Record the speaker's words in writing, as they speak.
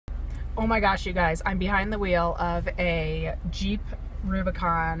Oh my gosh, you guys, I'm behind the wheel of a Jeep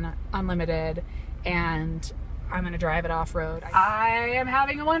Rubicon Unlimited and I'm going to drive it off-road. I am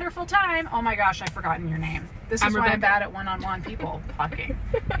having a wonderful time. Oh my gosh, I've forgotten your name. This is why I'm bad at one-on-one people talking.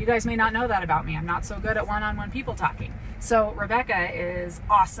 You guys may not know that about me. I'm not so good at one-on-one people talking. So Rebecca is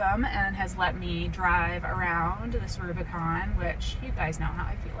awesome and has let me drive around this Rubicon, which you guys know how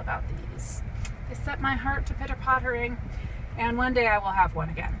I feel about these. They set my heart to pitter-pattering, and one day I will have one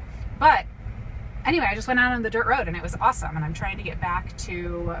again. But anyway, I just went out on the dirt road and it was awesome, and I'm trying to get back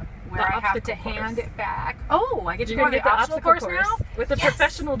to where I have to hand it back. Oh, I get to go on the obstacle course now? With a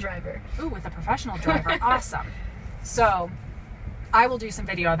professional driver. Ooh, with a professional driver. Awesome. So I will do some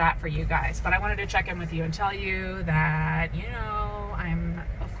video of that for you guys, but I wanted to check in with you and tell you that, you know, I'm,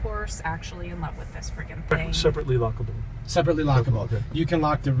 of course, actually in love with this friggin' thing. Separately lockable. Separately lockable. Okay. You can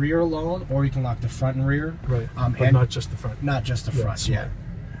lock the rear alone, or you can lock the front and rear. Right, but not just the front. Not just the front, yeah.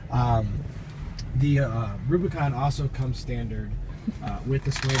 The Rubicon also comes standard with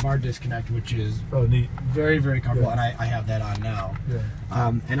the sway bar disconnect, which is neat. Very, very comfortable, and I have that on now.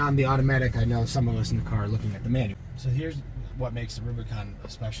 Yeah. And on the automatic, I know some of us in the car are looking at the manual. So here's what makes the Rubicon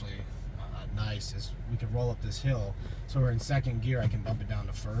especially nice is we can roll up this hill. So we're in second gear, I can bump it down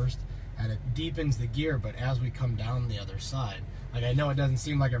to first, and it deepens the gear, but as we come down the other side, like I know it doesn't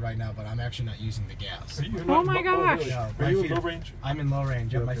seem like it right now, but I'm actually not using the gas. Oh my gosh. No, are you in low range? I'm in low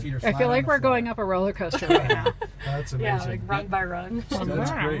range. Yeah, my feet are flat. I feel like we're going up a roller coaster right now. That's amazing. Yeah, like run by run.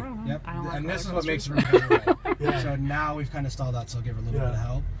 That's great. Yep, and this is what makes it really good. Yeah. So now we've kind of stalled out, so I'll give her a little bit of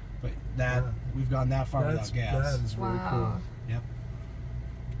help. But that we've gone that far without gas. That is really cool. Yep.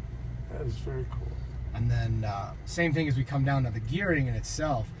 That is very cool. And then same thing as we come down to the gearing in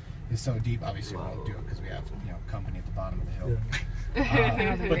itself is so deep. Obviously, we won't do it because we have company at the bottom of the hill.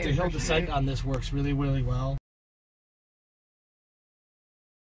 Yeah. But the hill descent on this works really, really well.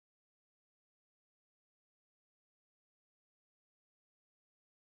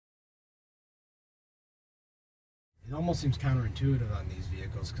 It almost seems counterintuitive on these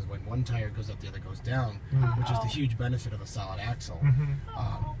vehicles because when one tire goes up, the other goes down, which is the huge benefit of a solid axle.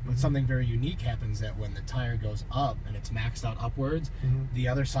 But something very unique happens that when the tire goes up and it's maxed out upwards, the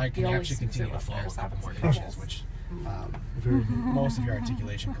other side can actually continue to fall a couple more inches, which most of your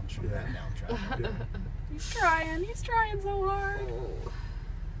articulation comes from that downdraft. Yeah. He's trying so hard.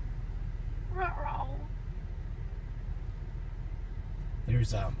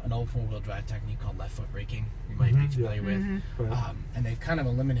 There's an old four-wheel drive technique called left foot braking you might be familiar with. And they've kind of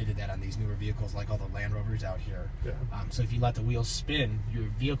eliminated that on these newer vehicles like all the Land Rovers out here. So if you let the wheels spin, your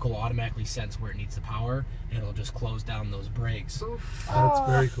vehicle will automatically sense where it needs the power and it'll just close down those brakes. That's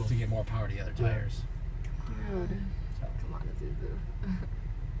very cool. To get more power to the other tires. Dude. So. Come on, Zuzu.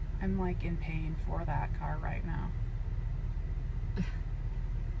 I'm like in pain for that car right now.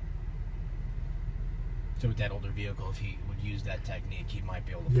 So with that older vehicle, if he would use that technique, he might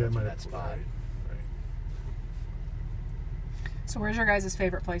be able to pull through that spot. Right. So where's your guys'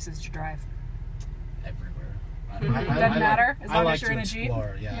 favorite places to drive? Everywhere. Doesn't matter as long as you're in a Jeep?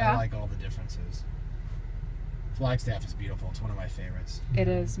 Yeah, I like all the differences. Flagstaff is beautiful. It's one of my favorites. It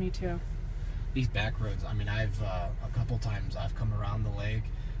is, me too. These back roads, I mean, I've a couple times I've come around the lake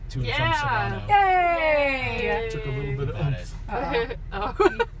to and from Savannah. Yay! Took a little bit of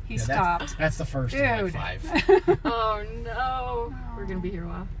Uh-oh. He stopped. That's the first of like 5. Oh no. We're gonna be here a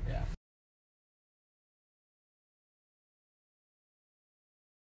while. Yeah.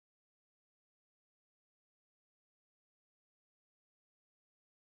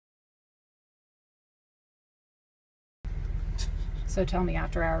 So tell me,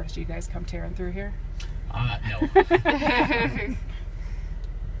 after hours, do you guys come tearing through here? No.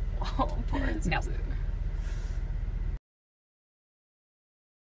 Oh, poor Zuzu. No.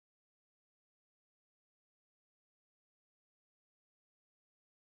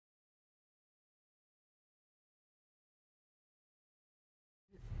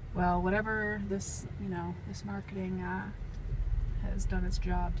 Well, whatever this, this marketing has done its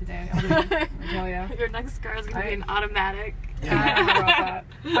job today, I'll tell you. Your next car is going to be an automatic. I don't know about that.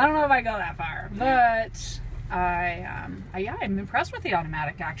 I don't know if I go that far, but I'm impressed with the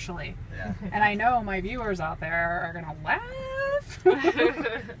automatic, actually. Yeah. And I know my viewers out there are gonna laugh.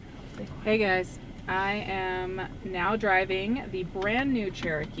 Hey guys, I am now driving the brand new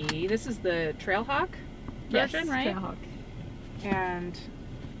Cherokee. This is the Trailhawk version, right? Trailhawk. And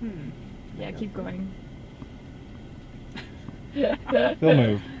yeah, keep going. They'll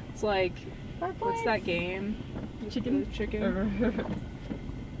move. it's like, what's that game? Chicken?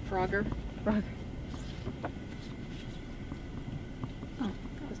 Frogger. Frogger. Oh,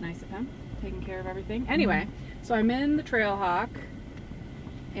 that was nice of him, taking care of everything. Anyway, so I'm in the Trailhawk,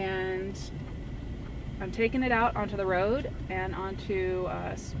 and and I'm taking it out onto the road and onto,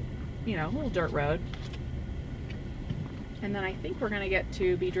 you know, a little dirt road. And then I think we're going to get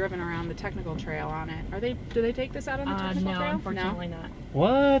to be driven around the technical trail on it. Do they take this out on the technical no, trail? unfortunately not.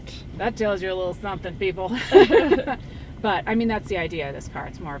 What? That tells you a little something, people. But I mean, that's the idea of this car.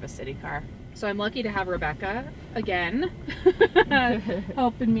 It's more of a city car. So I'm lucky to have Rebecca again,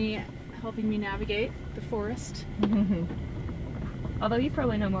 helping me navigate the forest. Although you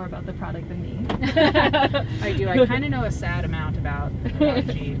probably know more about the product than me. I do. I kind of know a sad amount about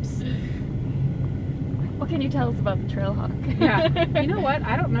Jeeps. What can you tell us about the Trailhawk? Yeah. You know what?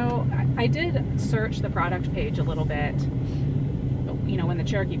 I don't know. I did search the product page a little bit, you know, when the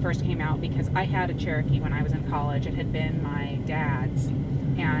Cherokee first came out, because I had a Cherokee when I was in college. It had been my dad's,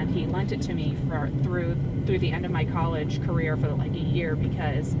 and he lent it to me through the end of my college career for like a year,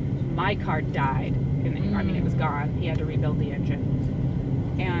 because my car died. I mean, it was gone. He had to rebuild the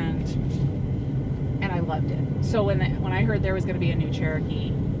engine, and I loved it. So when I heard there was going to be a new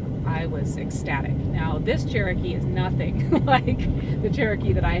Cherokee, I was ecstatic. Now this Cherokee is nothing like the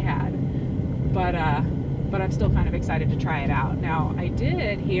Cherokee that I had, but I'm still kind of excited to try it out. Now I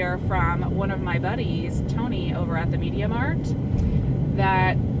did hear from one of my buddies, Tony, over at the Media Mart,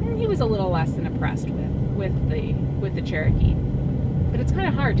 that he was a little less than impressed with the Cherokee. But it's kind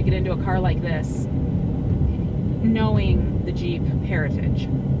of hard to get into a car like this knowing the Jeep heritage.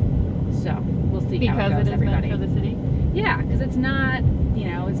 So we'll see how it goes, everybody. Meant for the city? Yeah, because it's not, you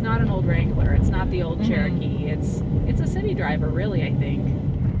know, it's not an old Wrangler. It's not the old Cherokee. It's a city driver, really, I think.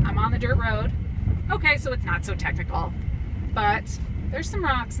 I'm on the dirt road. Okay, so it's not so technical, but there's some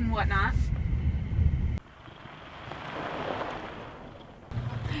rocks and whatnot.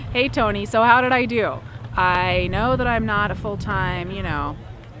 Hey, Tony, so how did I do? I know that I'm not a full-time, you know,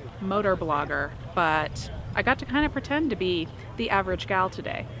 motor blogger, but I got to kind of pretend to be the average gal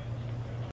today.